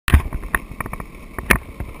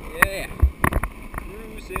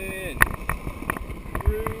cruising.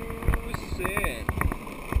 Cruising.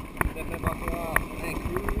 Detta är bara bra. Nej,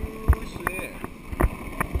 cruising.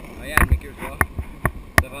 Ja, jävligt kul så.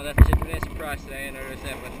 Därför att detta känns mer surprise till dig när du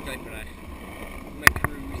ser på ett klipp med dig. Med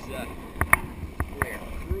cruisa. We're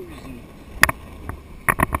cruising.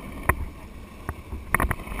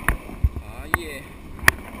 Ja, yeah.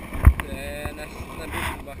 Det är nästan en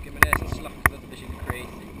bussbacke, men det är så slakt att det blir lite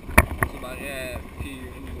crazy. Så bara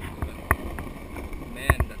pyren bortover.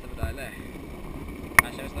 Men detta var dejligt.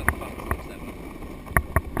 Jag känner snart fast på stämmen.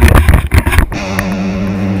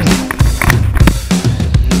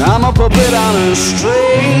 I'm a puppet on a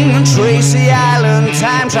string, Tracy Island,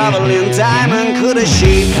 time traveling diamond, could have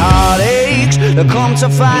shaped heartaches. I come to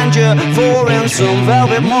find you for in some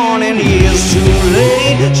velvet morning, years too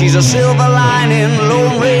late. She's a silver lining,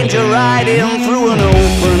 Lone Ranger riding through an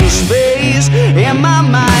open space. In my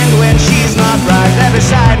mind when she's not right there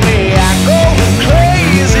beside me, I go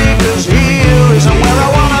crazy, cause here isn't where I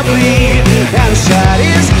wanna be. And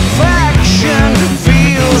satisfaction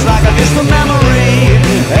feels like a distant memory,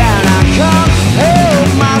 and I can't help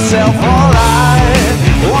myself. All I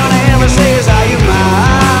wanna ever say is, are you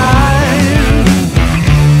mine?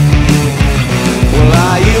 Well,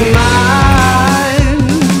 are you mine?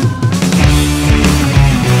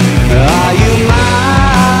 Are you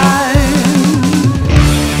mine?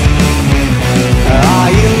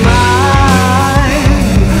 Are you mine?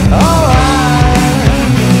 Alright.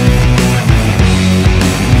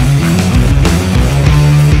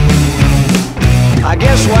 I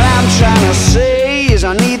guess what I'm trying to say is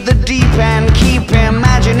I need the deep end, keep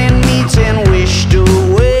imagining meeting wished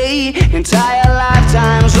away entire